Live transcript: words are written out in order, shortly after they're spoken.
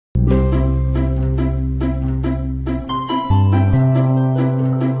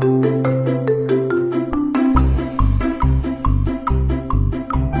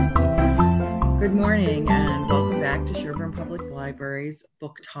Library's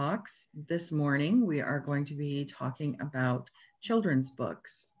Book Talks. This morning, we are going to be talking about children's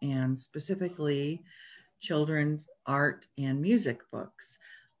books and specifically children's art and music books.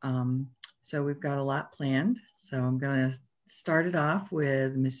 So we've got a lot planned. So I'm going to start it off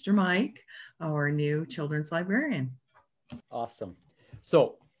with Mr. Mike, our new children's librarian. Awesome.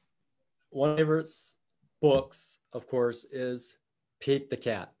 So one of my favorite books, of course, is Pete the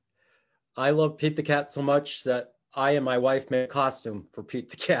Cat. I love Pete the Cat so much that I and my wife made a costume for Pete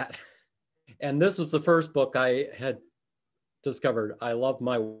the Cat. And this was the first book I had discovered. I love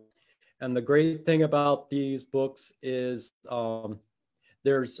my, and the great thing about these books is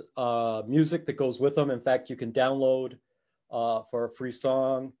there's music that goes with them. In fact, you can download for a free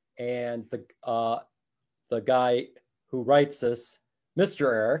song. And the guy who writes this,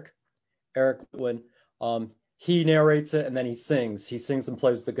 Mr. Eric Litwin, he narrates it and then he sings and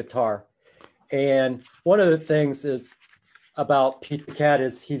plays the guitar. And one of the things is about Pete the Cat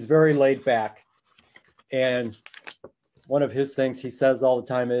is he's very laid back. And one of his things he says all the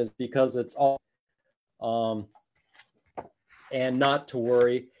time is because it's all, and not to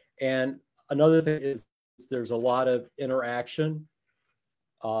worry. And another thing is there's a lot of interaction.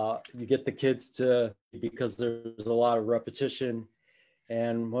 You get the kids to, because there's a lot of repetition.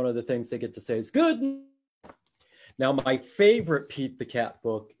 And one of the things they get to say is good. Now, my favorite Pete the Cat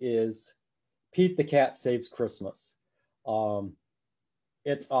book is Pete the Cat Saves Christmas.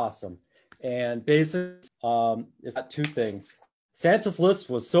 It's awesome. And basically, it's got two things. Santa's list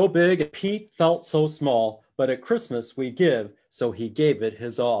was so big and Pete felt so small, but at Christmas we give, so he gave it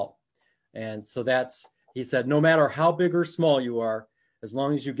his all. And so he said, no matter how big or small you are, as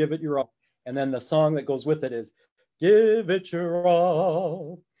long as you give it your all. And then the song that goes with it is, give it your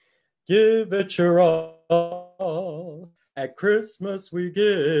all, give it your all. At Christmas we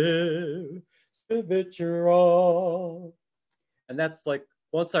give it your all. And that's like,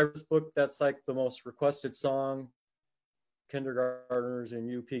 once I read this book, that's like the most requested song. Kindergartners and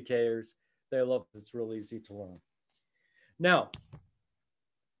UPKers, they love it. It's real easy to learn. Now,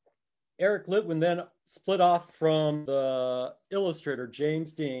 Eric Litwin then split off from the illustrator,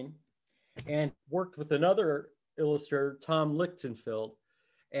 James Dean, and worked with another illustrator, Tom Lichtenfeld.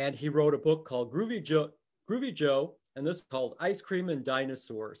 And he wrote a book called Groovy Joe, and this is called Ice Cream and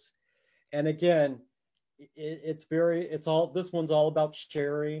Dinosaurs. And again, this one's all about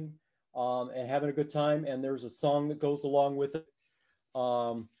sharing and having a good time. And there's a song that goes along with it.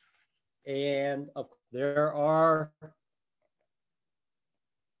 And there are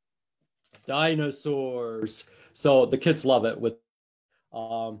dinosaurs. So the kids love it.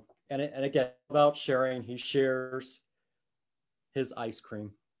 And again, about sharing, he shares his ice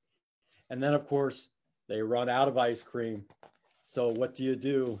cream. And then, of course, they run out of ice cream. So what do you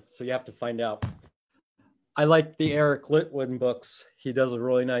do? So you have to find out. I like the Eric Litwin books. He does a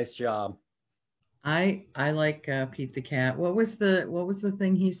really nice job. I like Pete the Cat. What was the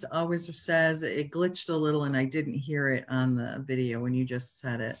thing he always says? It glitched a little and I didn't hear it on the video when you just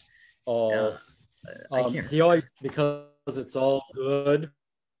said it. Oh, he always, because it's all good.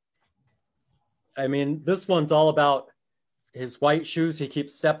 I mean, this one's all about his white shoes. He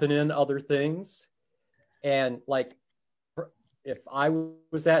keeps stepping in other things. And like, if I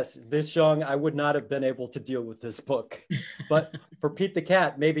was this young, I would not have been able to deal with this book. But for Pete the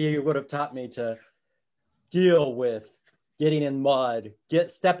Cat, maybe he would have taught me to deal with getting in mud,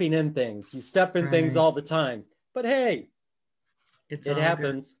 stepping in things. You step in things all the time. But hey, it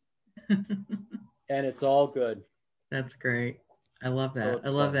happens. And it's all good. That's great. I love that. So I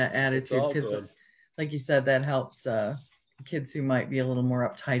love that attitude because, like you said, that helps kids who might be a little more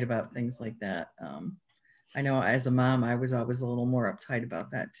uptight about things like that. I know as a mom, I was always a little more uptight about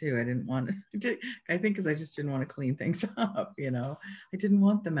that too. I didn't want to, I think because I just didn't want to clean things up, I didn't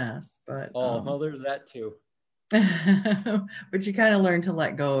want the mess, but. Well, there's that too. But you kind of learn to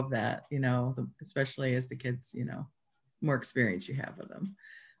let go of that, especially as the kids, more experience you have with them.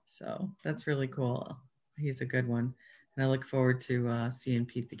 So that's really cool. He's a good one. And I look forward to seeing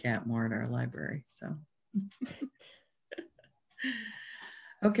Pete the Cat more at our library, so.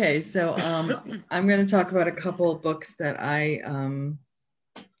 Okay, so I'm going to talk about a couple of books that I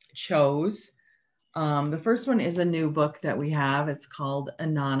chose. The first one is a new book that we have. It's called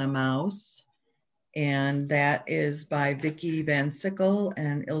Anonymouse, and that is by Vicki Van Sickle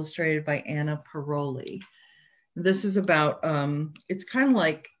and illustrated by Anna Paroli. This is about, it's kind of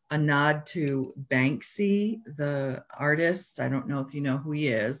like a nod to Banksy, the artist. I don't know if you know who he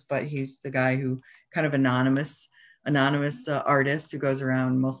is, but he's the guy who kind of anonymous artist who goes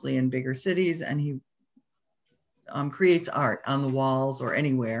around mostly in bigger cities, and he creates art on the walls or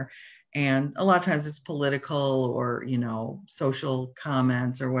anywhere. And a lot of times it's political or, you know, social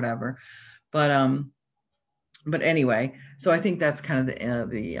comments or whatever. But anyway, so I think that's kind of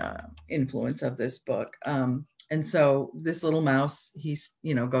the influence of this book. And so this little mouse, he's,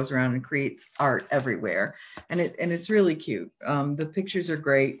 you know, goes around and creates art everywhere, and it's really cute. The pictures are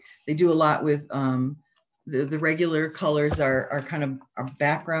great. They do a lot with the regular colors are kind of our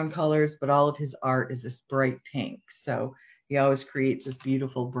background colors, but all of his art is this bright pink. So he always creates this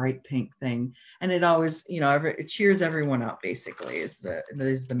beautiful bright pink thing, and it always, you know, it cheers everyone up. Basically, is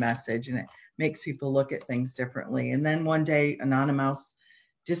the message, and it makes people look at things differently. And then one day, Anonymous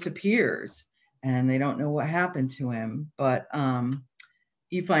disappears, and they don't know what happened to him. But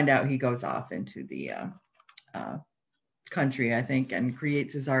you find out he goes off into the country, I think, and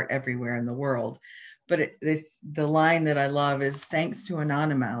creates his art everywhere in the world. But the line that I love is, thanks to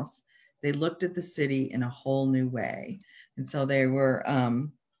Anonymous, they looked at the city in a whole new way. And so they were,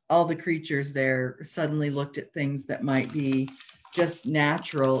 all the creatures there suddenly looked at things that might be just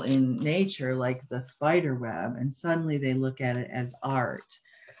natural in nature, like the spider web, and suddenly they look at it as art.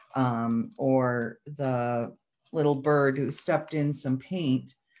 Or the little bird who stepped in some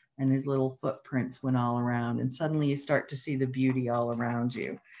paint and his little footprints went all around, and suddenly you start to see the beauty all around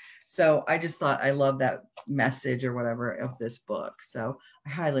you. So I just thought, I love that message or whatever of this book. So I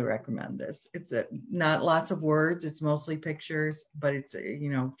highly recommend this. It's not lots of words, it's mostly pictures, but it's you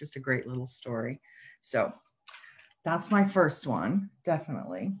know, just a great little story. So that's my first one,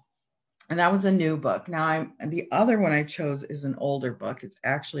 definitely. And that was a new book. Now the other one I chose is an older book. It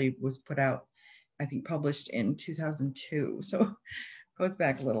actually was put out, I think, published in 2002. So it goes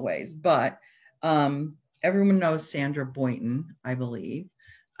back a little ways, but everyone knows Sandra Boynton, I believe.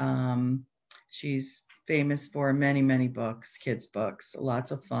 She's famous for many, many books, kids' books,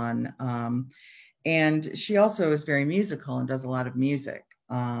 lots of fun. And she also is very musical and does a lot of music.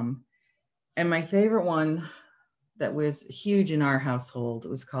 And my favorite one that was huge in our household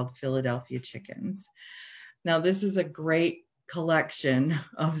was called Philadelphia Chickens. Now, this is a great collection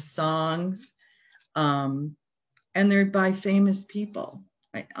of songs, and they're by famous people.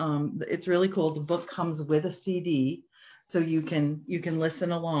 It's really cool. The book comes with a CD, so you can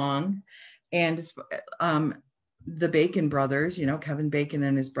listen along. And it's, the Bacon brothers, you know, Kevin Bacon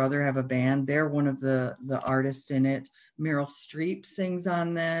and his brother have a band. They're one of the artists in it. Meryl Streep sings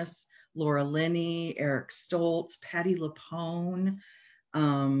on this. Laura Linney, Eric Stoltz, Patti LuPone,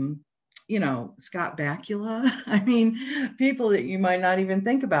 you know, Scott Bakula. I mean, people that you might not even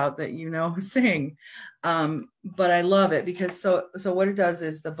think about that, you know, sing. But I love it because so what it does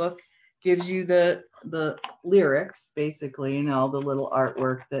is the book gives you the lyrics, basically, and all the little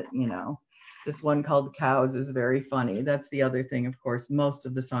artwork that, you know, this one called Cows is very funny. That's the other thing, of course. Most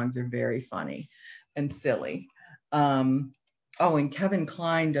of the songs are very funny and silly. Oh, and Kevin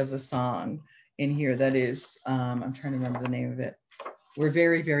Kline does a song in here that is, I'm trying to remember the name of it. We're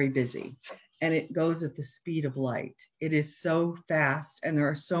very, very busy. And it goes at the speed of light. It is so fast, and there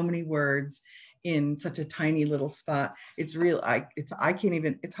are so many words in such a tiny little spot. It's real. I can't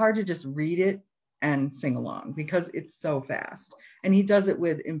even, it's hard to just read it and sing along because it's so fast. And he does it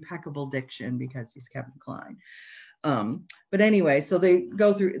with impeccable diction because he's Kevin Kline. But anyway, so they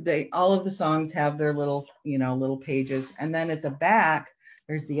go through, all of the songs have their little, you know, little pages. And then at the back,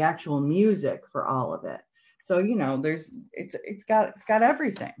 there's the actual music for all of it. So, you know, it's got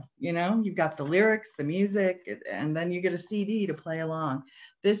everything, you know, you've got the lyrics, the music, and then you get a CD to play along.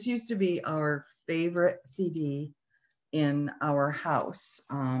 This used to be our favorite CD in our house.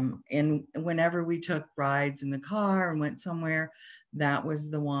 And whenever we took rides in the car and went somewhere, that was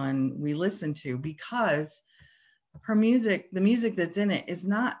the one we listened to, because her music, the music that's in it, is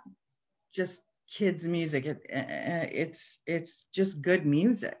not just kids' music. It's just good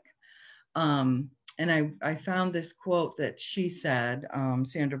music. And I found this quote that she said,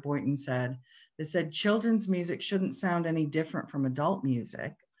 Sandra Boynton said, that said, children's music shouldn't sound any different from adult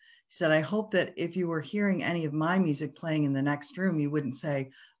music. She said, I hope that if you were hearing any of my music playing in the next room, you wouldn't say,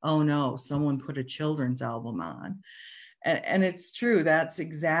 oh no, someone put a children's album on. And it's true. That's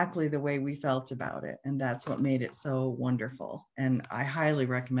exactly the way we felt about it. And that's what made it so wonderful. And I highly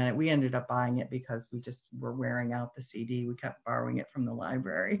recommend it. We ended up buying it because we just were wearing out the CD. We kept borrowing it from the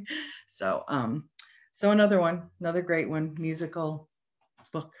library. So, another great one, musical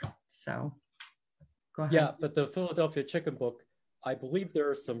book. So go ahead. Yeah, but the Philadelphia Chicken book, I believe there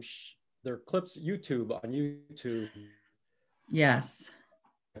are some, there are clips on YouTube. Yes.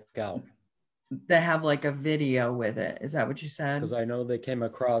 Check out. They have like a video with it. Is that what you said? Because I know they came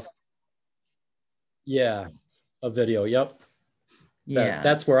across, yeah, a video. Yep. Yeah.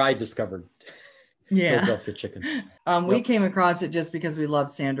 That's where I discovered Yeah. Philadelphia chicken. We Yep. came across it just because we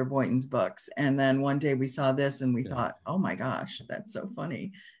love Sandra Boynton's books. And then one day we saw this and we Yeah. thought, oh my gosh, that's so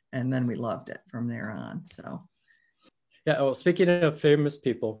funny. And then we loved it from there on. So, Yeah. Well, speaking of famous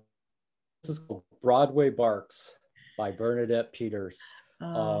people, this is called Broadway Barks by Bernadette Peters,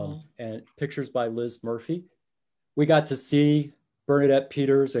 oh, and pictures by Liz Murphy. We got to see Bernadette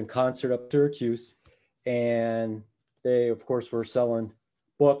Peters in concert up Syracuse, and they, of course, were selling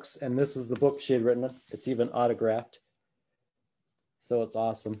books, and this was the book she had written. It's even autographed, so it's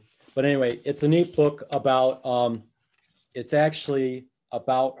awesome. But anyway, it's a neat book about, it's actually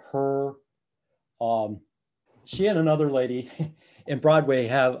about her. She and another lady in Broadway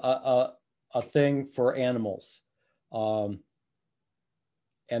have a thing for animals. And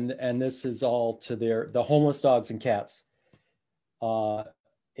this is all to the homeless dogs and cats.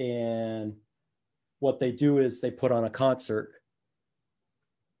 And what they do is they put on a concert,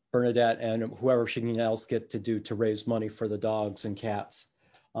 Bernadette and whoever she can else get to do to raise money for the dogs and cats.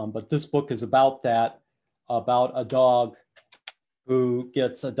 But this book is about that, about a dog who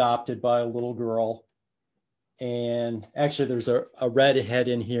gets adopted by a little girl. And actually there's a redhead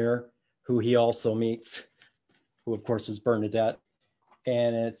in here who he also meets, who of course is Bernadette.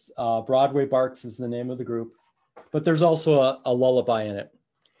 And it's Broadway Barks is the name of the group. But there's also a lullaby in it.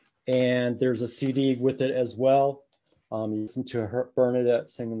 And there's a CD with it as well. You listen to her, Bernadette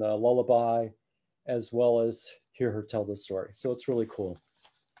singing the lullaby, as well as hear her tell the story. So it's really cool.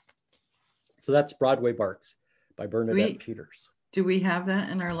 So that's Broadway Barks by Bernadette Peters. Do we have that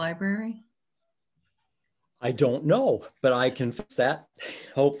in our library? I don't know, but I can fix that,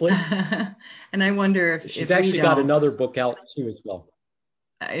 hopefully. And I wonder if she's actually got another book out too as well.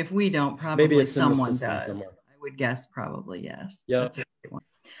 If we don't, probably maybe it's someone does. Somewhere. I would guess probably yes. Yeah. That's a great one.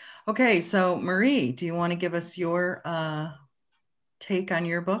 Okay, so Marie, do you want to give us your take on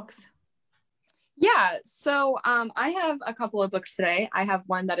your books? Yeah, so I have a couple of books today. I have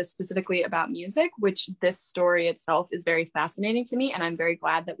one that is specifically about music, which this story itself is very fascinating to me, and I'm very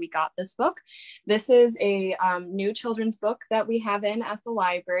glad that we got this book. This is a new children's book that we have in at the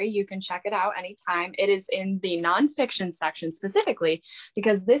library. You can check it out anytime. It is in the nonfiction section specifically,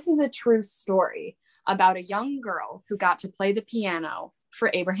 because this is a true story about a young girl who got to play the piano for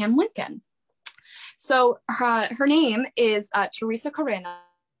Abraham Lincoln. So her name is Teresa Carreno.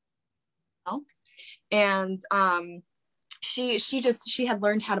 And she had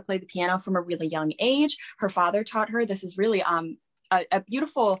learned how to play the piano from a really young age. Her father taught her. This is really a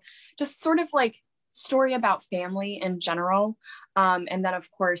beautiful, just sort of like story about family in general. And then of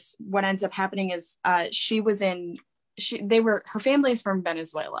course, what ends up happening is her family is from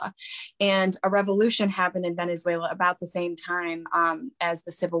Venezuela, and a revolution happened in Venezuela about the same time as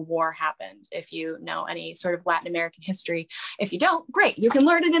the Civil War happened. If you know any sort of Latin American history, if you don't, great, you can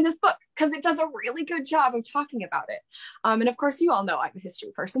learn it in this book because it does a really good job of talking about it. And of course, you all know I'm a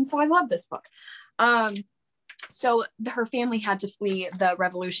history person, so I love this book. So her family had to flee the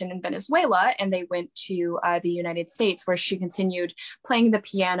revolution in Venezuela, and they went to the United States, where she continued playing the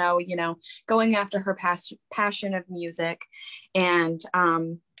piano, going after her passion of music. And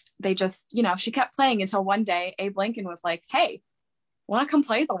they just, she kept playing until one day Abe Lincoln was like, hey, want to come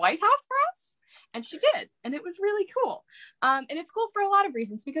play at the White House for us? And she did. And it was really cool. And it's cool for a lot of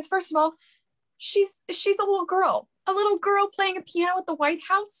reasons, because first of all, she's a little girl playing a piano at the White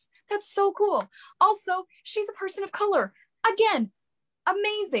House. That's so cool. Also, she's a person of color. Again,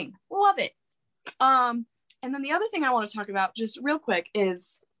 amazing. Love it. And then the other thing I want to talk about just real quick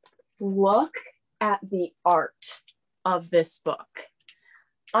is look at the art of this book.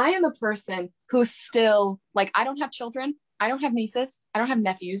 I am a person who's still, I don't have children. I don't have nieces. I don't have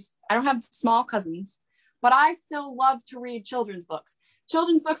nephews. I don't have small cousins. But I still love to read children's books.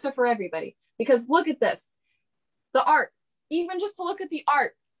 Children's books are for everybody. Because look at this. The art. Even just to look at the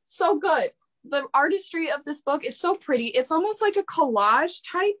art. So good. The artistry of this book is so pretty. It's almost like a collage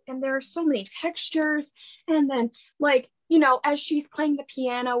type, and there are so many textures. And then, as she's playing the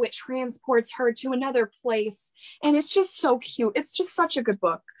piano, it transports her to another place, and it's just so cute. It's just such a good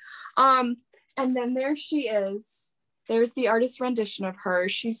book. And then there she is. There's the artist's rendition of her.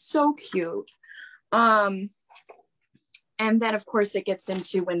 She's so cute. And then, of course, it gets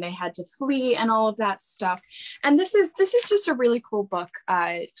into when they had to flee and all of that stuff. And this is just a really cool book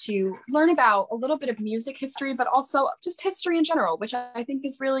to learn about a little bit of music history, but also just history in general, which I think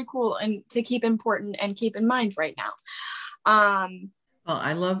is really cool and to keep important and keep in mind right now. Well,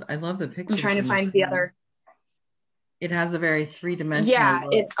 I love the pictures. I'm trying to find the other. It has a very three-dimensional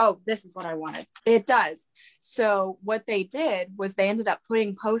look. This is what I wanted. It does. So what they did was they ended up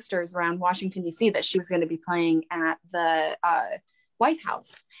putting posters around Washington, D.C. that she was going to be playing at the White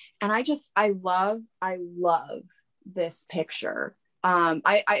House. And I love this picture.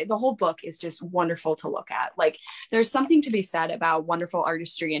 The whole book is just wonderful to look at. Like, there's something to be said about wonderful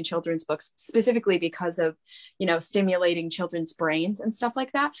artistry in children's books, specifically because of, you know, stimulating children's brains and stuff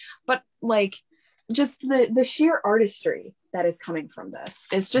like that. But like, just the sheer artistry that is coming from this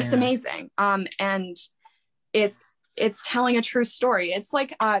is just amazing. And it's telling a true story. It's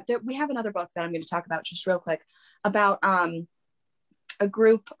like, we have another book that I'm going to talk about just real quick about, a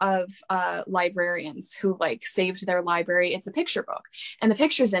group of librarians who like saved their library. It's a picture book, and the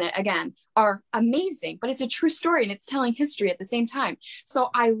pictures in it, again, are amazing, but it's a true story and it's telling history at the same time. So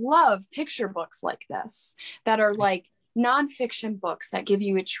I love picture books like this that are like nonfiction books that give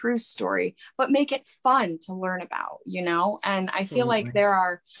you a true story, but make it fun to learn about, you know? And I feel like there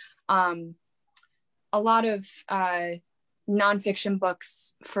are a lot of nonfiction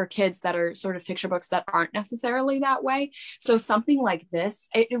books for kids that are sort of picture books that aren't necessarily that way. So something like this,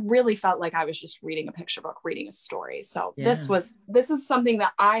 it really felt like I was just reading a picture book, reading a story. So this is something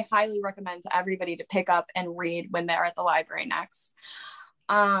that I highly recommend to everybody to pick up and read when they're at the library next.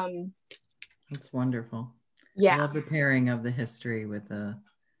 That's wonderful. I love the pairing of the history with the,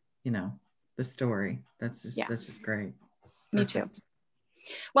 you know, the story. That's just great. Me too.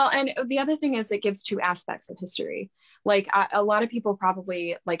 Well, and the other thing is it gives two aspects of history. Like a lot of people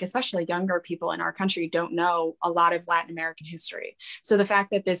probably, like especially younger people in our country, don't know a lot of Latin American history. So the fact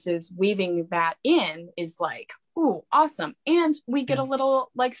that this is weaving that in is like, ooh, awesome. And we get a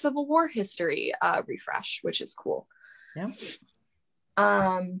little like Civil War history refresh, which is cool. Yeah.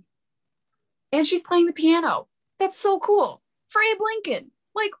 And she's playing the piano. That's so cool. For Abe Lincoln.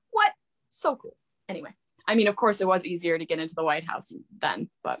 Like, what? So cool. Anyway. I mean, of course, it was easier to get into the White House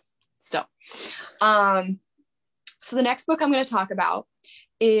then, but still. So the next book I'm going to talk about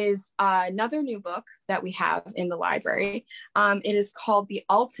is another new book that we have in the library. It is called The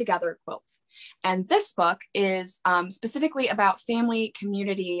All Together Quilt. And this book is specifically about family,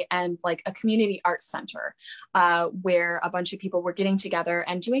 community, and like a community art center where a bunch of people were getting together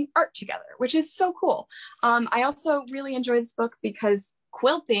and doing art together, which is so cool. I also really enjoy this book because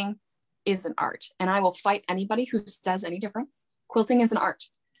quilting is an art, and I will fight anybody who says any different. Quilting is an art.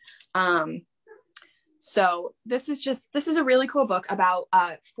 So this is a really cool book about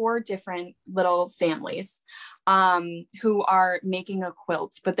 4 different little families who are making a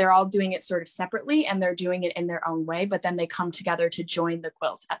quilt, but they're all doing it sort of separately, and they're doing it in their own way, but then they come together to join the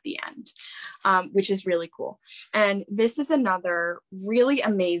quilt at the end, which is really cool. And this is another really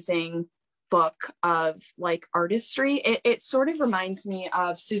amazing book of like artistry. It sort of reminds me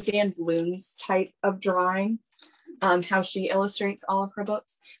of Suzanne Bloom's type of drawing, how she illustrates all of her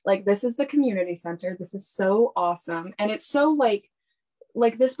books. Like, this is the community center. This is so awesome. And it's so like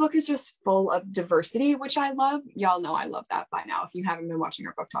this book is just full of diversity, which I love. Y'all know I love that by now if you haven't been watching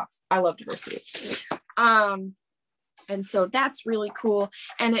our book talks. I love diversity. And so that's really cool.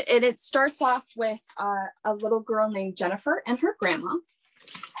 And it starts off with a little girl named Jennifer and her grandma.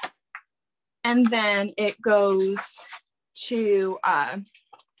 And then it goes to a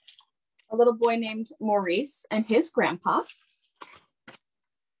little boy named Maurice and his grandpa.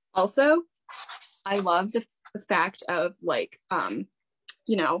 Also, I love the fact of like,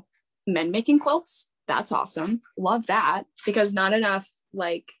 you know, men making quilts. That's awesome. Love that, because not enough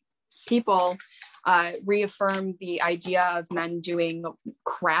like people reaffirm the idea of men doing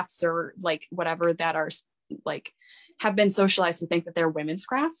crafts or like whatever that are like have been socialized to think that they're women's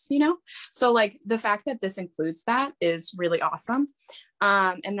crafts, you know? So like the fact that this includes that is really awesome.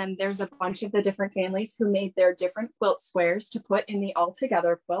 And then there's a bunch of the different families who made their different quilt squares to put in the all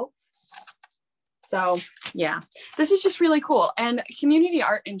together quilt. So yeah, this is just really cool. And community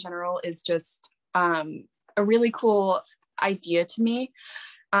art in general is just a really cool idea to me.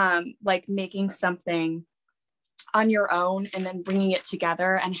 Like making something on your own and then bringing it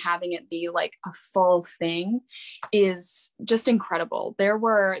together and having it be like a full thing is just incredible. There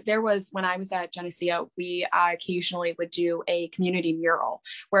was when I was at Geneseo, we occasionally would do a community mural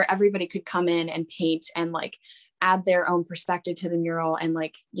where everybody could come in and paint and like add their own perspective to the mural and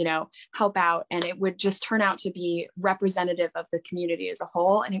like, you know, help out. And it would just turn out to be representative of the community as a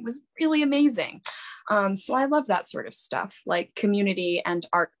whole. And it was really amazing. So I love that sort of stuff, like community and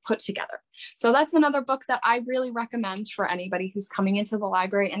art put together. So that's another book that I really recommend for anybody who's coming into the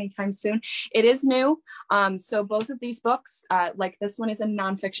library anytime soon. It is new. So both of these books, like this one is in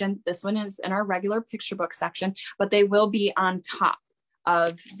nonfiction, this one is in our regular picture book section, but they will be on top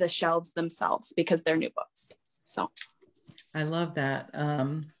of the shelves themselves because they're new books. So I love that.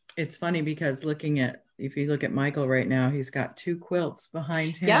 It's funny because if you look at Michael right now, he's got 2 quilts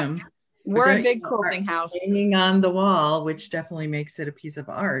behind him. Yep. We're a big quilting house. Hanging on the wall, which definitely makes it a piece of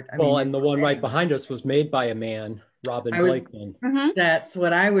art. I mean, and the one right behind us was made by a man, Robin Blakeman. That's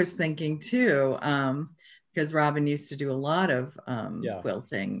what I was thinking too. Because Robin used to do a lot of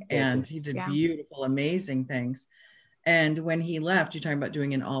quilting, and he did beautiful, amazing things. And when he left, you're talking about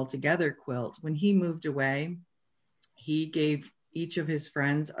doing an all-together quilt. When he moved away, he gave each of his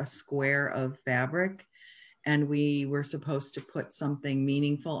friends a square of fabric, and we were supposed to put something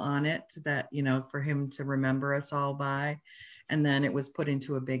meaningful on it that, you know, for him to remember us all by. And then it was put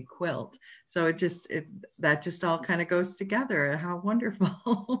into a big quilt. So that just all kind of goes together. How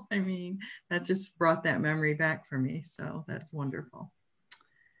wonderful. I mean, that just brought that memory back for me. So that's wonderful.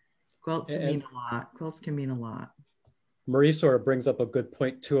 Quilts mean a lot. Quilts can mean a lot. Marie sort of brings up a good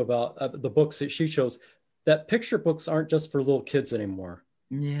point too about the books that she shows, that picture books aren't just for little kids anymore.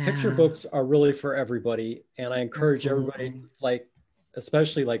 Yeah. Picture books are really for everybody. And I encourage everybody, like,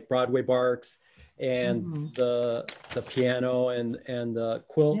 especially like Broadway Barks and the piano and the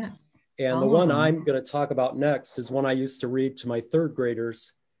quilt. Yeah. And the one I'm going to talk about next is one I used to read to my third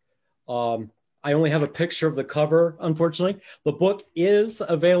graders. I only have a picture of the cover, unfortunately. The book is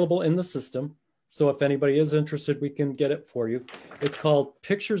available in the system. So if anybody is interested, we can get it for you. It's called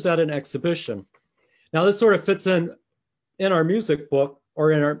Pictures at an Exhibition. Now this sort of fits in our music book,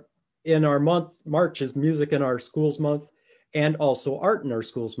 or in our month. March is Music in Our Schools Month, and also Art in Our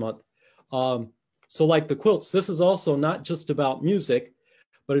Schools Month. So like the quilts, this is also not just about music,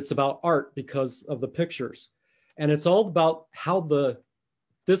 but it's about art because of the pictures. And it's all about how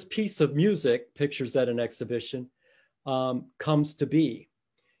this piece of music, Pictures at an Exhibition, comes to be.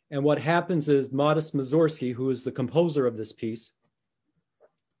 And what happens is Modest Mussorgsky, who is the composer of this piece,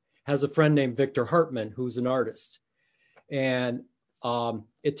 has a friend named Victor Hartman, who's an artist. And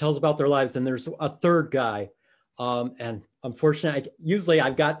it tells about their lives. And there's a third guy. And unfortunately, usually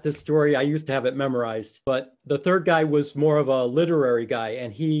I've got this story, I used to have it memorized, but the third guy was more of a literary guy,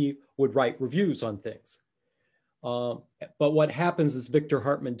 and he would write reviews on things. But what happens is Victor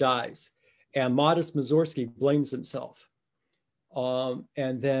Hartman dies, and Modest Mussorgsky blames himself.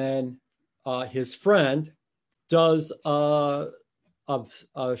 And then his friend does a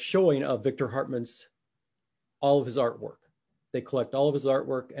showing of Victor Hartman's, all of his artwork. They collect all of his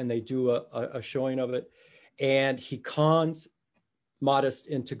artwork and they do a showing of it. And he cons Modest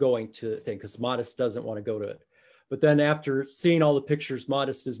into going to the thing because Modest doesn't want to go to it. But then after seeing all the pictures,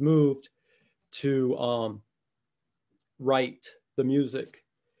 Modest is moved to write the music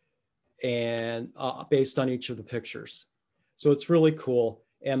and based on each of the pictures. So it's really cool.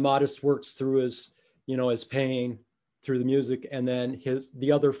 And Modest works through his pain through the music. And then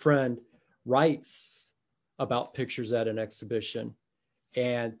the other friend writes about Pictures at an Exhibition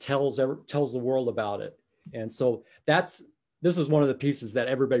and tells the world about it. And so this is one of the pieces that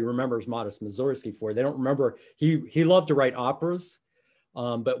everybody remembers Modest Mussorgsky for. They don't remember, he loved to write operas,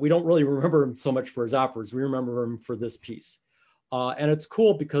 but we don't really remember him so much for his operas. We remember him for this piece. And it's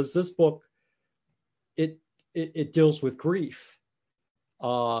cool because this book, it deals with grief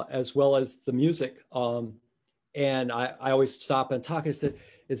as well as the music. And I always stop and talk. I said,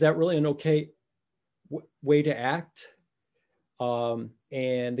 is that really an okay way to act?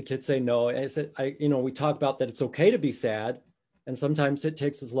 And the kids say no. And I said, we talk about that it's okay to be sad, and sometimes it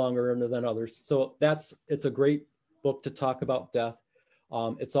takes us longer than others. So it's a great book to talk about death.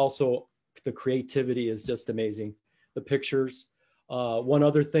 It's also, the creativity is just amazing. The pictures. One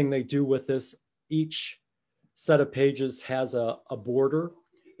other thing they do with this, each set of pages has a border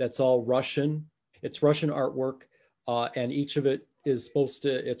that's all Russian. It's Russian artwork, and each of it is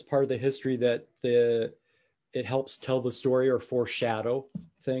it's part of the history that it helps tell the story or foreshadow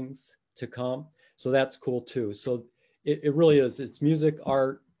things to come. So that's cool too. So it really is, it's music,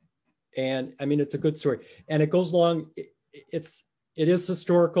 art, and I mean, it's a good story. And it goes along, it is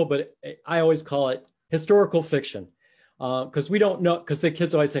historical, but I always call it historical fiction. Because we don't know, because the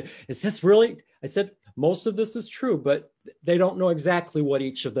kids always say, is this really? I said, most of this is true, but they don't know exactly what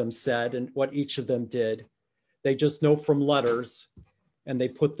each of them said and what each of them did. They just know from letters, and they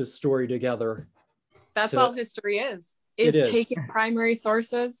put this story together. That's all history is taking primary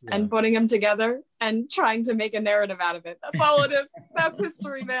sources and putting them together and trying to make a narrative out of it. That's all it is. That's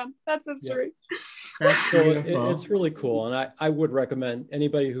history, man. That's history. Yeah. That's it's really cool. And I would recommend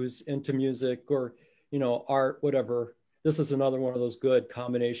anybody who's into music or, art, whatever. This is another one of those good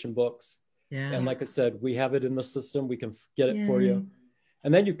combination books. Yeah. And like I said, we have it in the system. We can get it for you.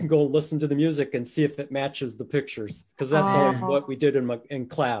 And then you can go listen to the music and see if it matches the pictures. Because that's always what we did in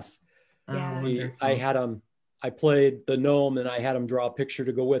class. Yeah. I played the gnome and I had them draw a picture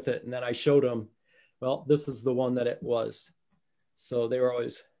to go with it. And then I showed them, well, this is the one that it was. So they were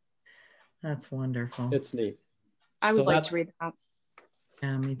always. That's wonderful. It's neat. I would like to read that.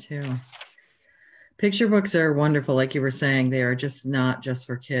 Yeah, me too. Picture books are wonderful. Like you were saying, they are just not just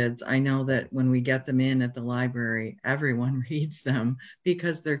for kids. I know that when we get them in at the library, everyone reads them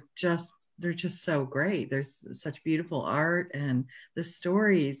because they're just so great. There's such beautiful art, and the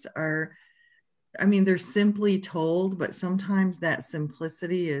stories are, I mean, they're simply told, but sometimes that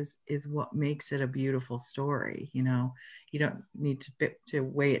simplicity is what makes it a beautiful story. You know, you don't need to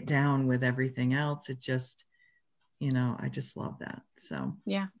weigh it down with everything else. It just, you know, I just love that. So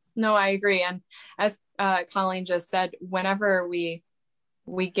yeah, no, I agree. And as Colleen just said, whenever we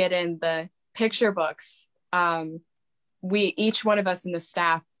get in the picture books, we, each one of us in the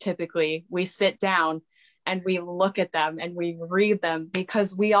staff, typically we sit down and we look at them and we read them,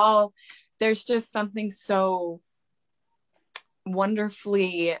 because there's just something so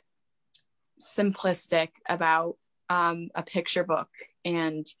wonderfully simplistic about a picture book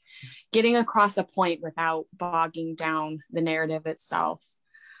and getting across a point without bogging down the narrative itself.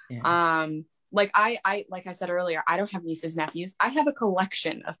 Yeah. Like I said earlier, I don't have nieces, nephews. I have a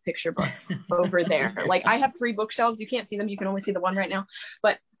collection of picture books over there. Like I have 3 bookshelves. You can't see them. You can only see the one right now,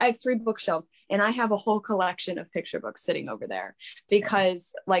 but I have 3 bookshelves, and I have a whole collection of picture books sitting over there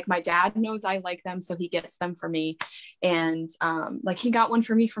because like my dad knows I like them. So he gets them for me. And like he got one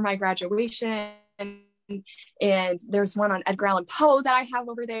for me for my graduation. And there's one on Edgar Allan Poe that I have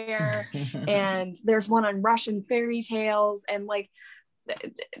over there. And there's one on Russian fairy tales. And like,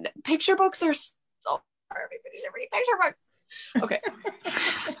 picture books are so everybody should read picture books. Okay.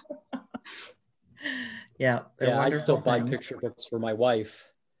 Yeah, I still buy picture books for my wife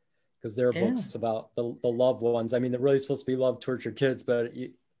because they're books about the loved ones. I mean, they're really supposed to be love towards your kids, but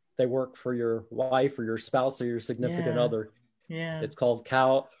they work for your wife or your spouse or your significant other. Yeah, it's called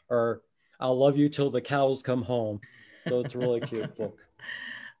Cow or I'll Love You Till the Cows Come Home. So it's a really cute book.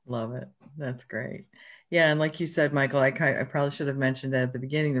 Love it. That's great. Yeah, and like you said, Michael, I probably should have mentioned that at the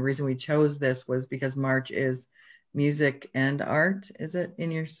beginning. The reason we chose this was because March is music and art. Is it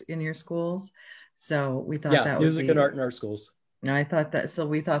in your schools? So we thought that music would be, and art in our schools. I thought that, so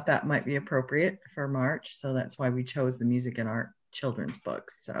we thought that might be appropriate for March. So that's why we chose the music and art children's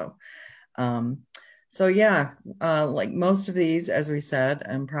books. So, like most of these, as we said,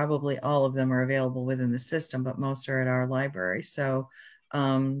 and probably all of them are available within the system, but most are at our library. So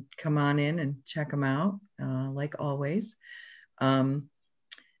come on in and check them out, like always.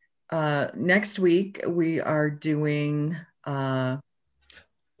 Next week, we are doing,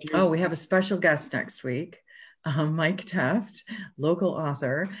 we have a special guest next week. Mike Teft, local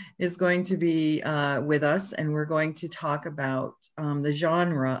author, is going to be with us, and we're going to talk about the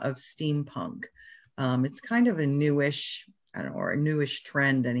genre of steampunk. It's kind of a newish, or a newish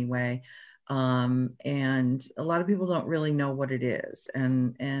trend anyway. And a lot of people don't really know what it is.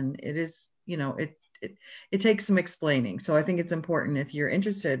 And it is, it takes some explaining. So I think it's important, if you're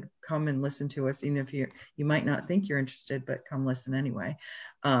interested, come and listen to us, even if you might not think you're interested, but come listen anyway.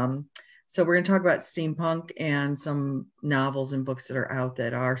 So we're going to talk about steampunk and some novels and books that are out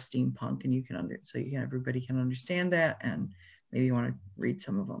that are steampunk, and everybody can understand that, and maybe you want to read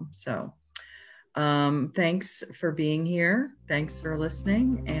some of them. So thanks for being here. Thanks for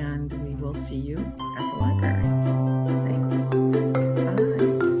listening, and we will see you